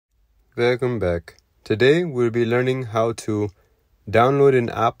Welcome back. Today we'll be learning how to download an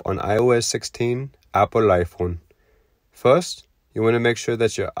app on iOS 16 Apple iPhone. First, you want to make sure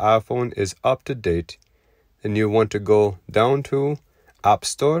that your iPhone is up to date. Then you want to go down to App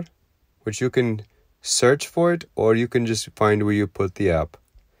Store, which you can search for it or you can just find where you put the app.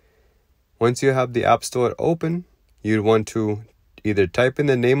 Once you have the App Store open, you want to either type in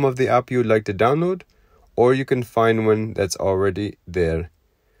the name of the app you'd like to download or you can find one that's already there.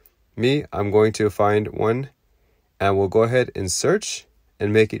 I'm going to find one and we'll go ahead and search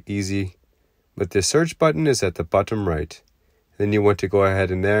and make it easy. But the search button is at the bottom right. Then you want to go ahead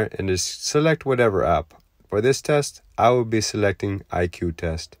in there and just select whatever app. For this test, I will be selecting IQ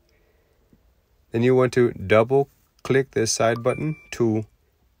Test. Then you want to double click this side button to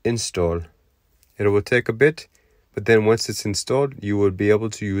install. It will take a bit, but then once it's installed, you will be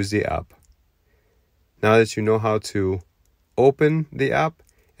able to use the app. Now that you know how to open the app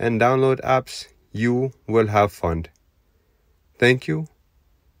and download apps, you will have fun. Thank you,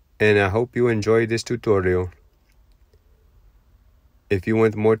 and I hope you enjoyed this tutorial. If you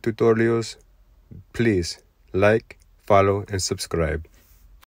want more tutorials, please like, follow, and subscribe.